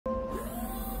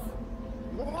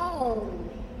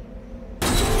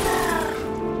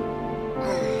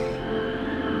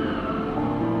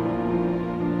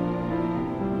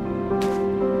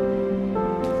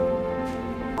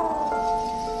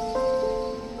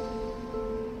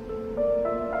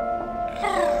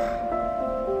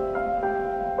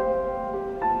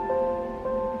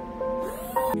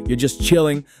You're just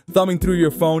chilling, thumbing through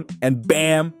your phone, and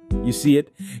bam, you see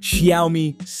it,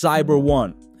 Xiaomi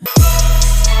CyberOne.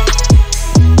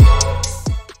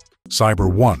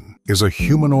 CyberOne is a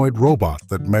humanoid robot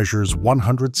that measures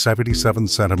 177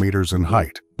 centimeters in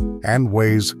height and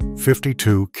weighs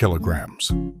 52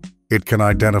 kilograms. It can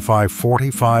identify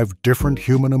 45 different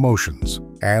human emotions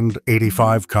and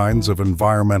 85 kinds of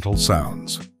environmental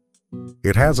sounds.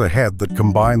 It has a head that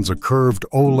combines a curved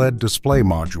OLED display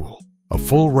module, a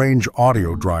full-range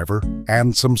audio driver,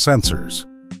 and some sensors.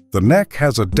 The neck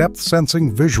has a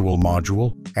depth-sensing visual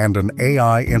module and an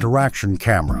AI interaction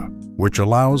camera, which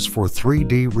allows for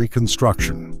 3D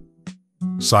reconstruction.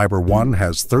 CyberOne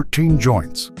has 13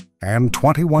 joints and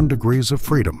 21 degrees of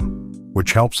freedom,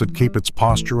 which helps it keep its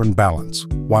posture and balance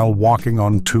while walking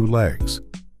on 2 legs.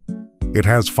 It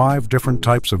has 5 different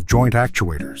types of joint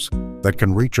actuators that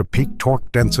can reach a peak torque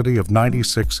density of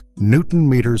 96 Newton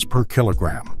meters per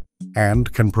kilogram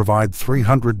and can provide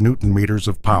 300 Newton meters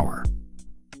of power.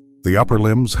 The upper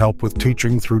limbs help with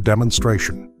teaching through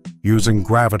demonstration, using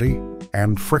gravity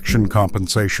and friction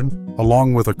compensation,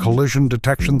 along with a collision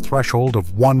detection threshold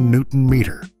of 1 Newton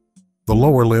meter. The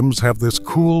lower limbs have this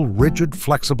cool, rigid,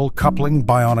 flexible coupling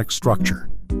bionic structure,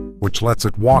 which lets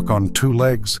it walk on 2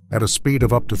 legs at a speed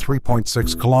of up to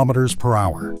 3.6 kilometers per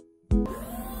hour.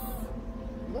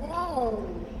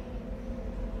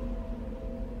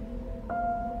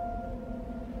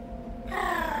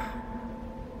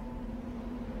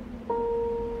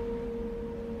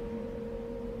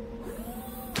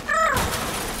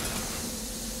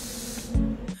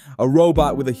 A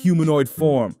robot with a humanoid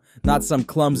form, not some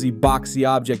clumsy, boxy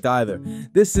object either.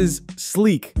 This is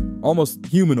sleek, almost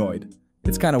humanoid.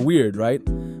 It's kind of weird, right?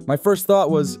 My first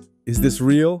thought was, is this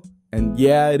real? And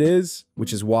yeah, it is,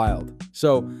 which is wild.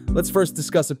 So let's first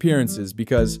discuss appearances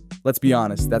because, let's be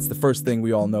honest, that's the first thing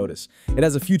we all notice. It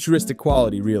has a futuristic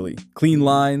quality, really. Clean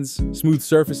lines, smooth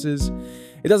surfaces.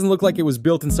 It doesn't look like it was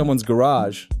built in someone's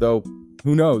garage, though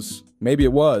who knows? Maybe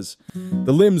it was.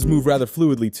 The limbs move rather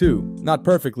fluidly too. Not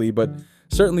perfectly, but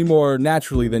certainly more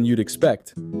naturally than you'd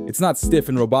expect. It's not stiff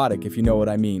and robotic, if you know what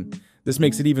I mean. This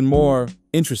makes it even more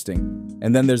interesting.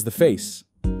 And then there's the face.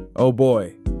 Oh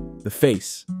boy, the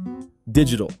face.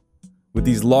 Digital, with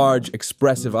these large,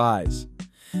 expressive eyes.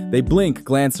 They blink,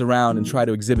 glance around, and try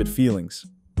to exhibit feelings.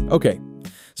 Okay,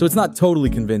 so it's not totally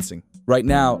convincing. Right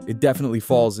now, it definitely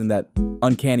falls in that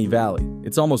uncanny valley.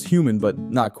 It's almost human, but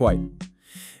not quite.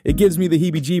 It gives me the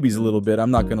heebie-jeebies a little bit, I'm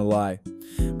not gonna lie.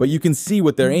 But you can see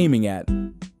what they're aiming at.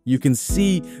 You can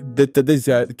see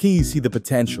the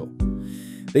potential.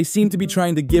 They seem to be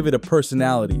trying to give it a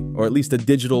personality, or at least a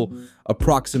digital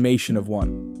approximation of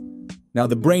one. Now,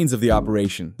 the brains of the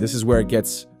operation, this is where it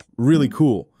gets really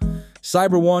cool.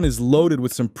 CyberOne is loaded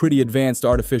with some pretty advanced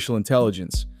artificial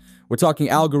intelligence. We're talking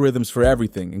algorithms for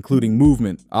everything, including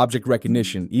movement, object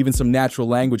recognition, even some natural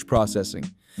language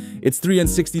processing. Its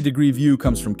 360-degree view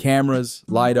comes from cameras,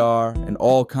 LiDAR, and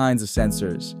all kinds of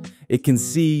sensors. It can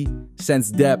see,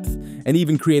 sense depth, and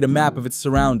even create a map of its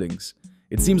surroundings.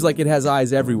 It seems like it has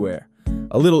eyes everywhere.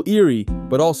 A little eerie,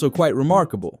 but also quite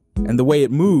remarkable. And the way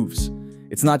it moves.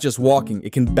 It's not just walking,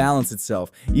 it can balance itself,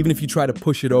 even if you try to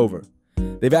push it over.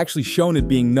 They've actually shown it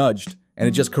being nudged, and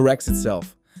it just corrects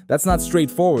itself. That's not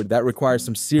straightforward, that requires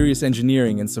some serious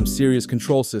engineering and some serious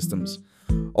control systems.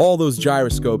 All those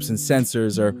gyroscopes and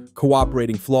sensors are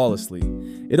cooperating flawlessly.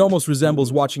 It almost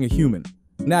resembles watching a human.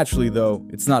 Naturally, though,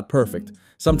 it's not perfect.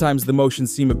 Sometimes the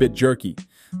motions seem a bit jerky.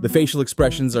 The facial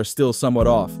expressions are still somewhat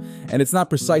off, and it's not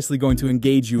precisely going to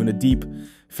engage you in a deep,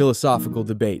 philosophical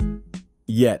debate.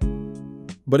 Yet.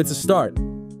 But it's a start.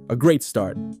 A great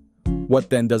start. What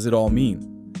then does it all mean?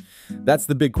 That's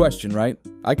the big question, right?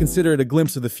 I consider it a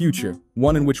glimpse of the future,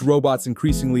 one in which robots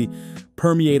increasingly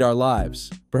permeate our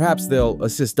lives. Perhaps they'll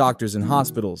assist doctors in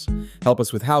hospitals, help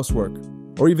us with housework,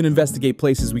 or even investigate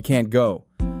places we can't go.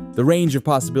 The range of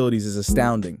possibilities is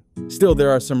astounding. Still, there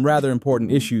are some rather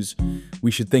important issues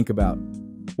we should think about.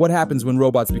 What happens when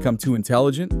robots become too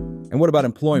intelligent? And what about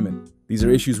employment? These are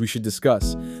issues we should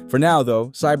discuss. For now, though,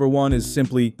 CyberOne is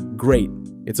simply great.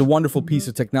 It's a wonderful piece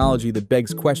of technology that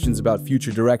begs questions about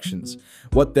future directions.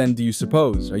 What then do you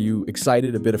suppose? Are you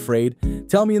excited, a bit afraid?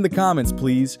 Tell me in the comments,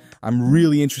 please. I'm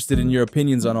really interested in your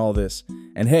opinions on all this.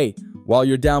 And hey, while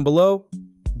you're down below,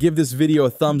 give this video a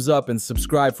thumbs up and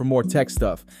subscribe for more tech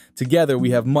stuff. Together, we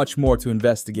have much more to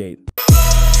investigate.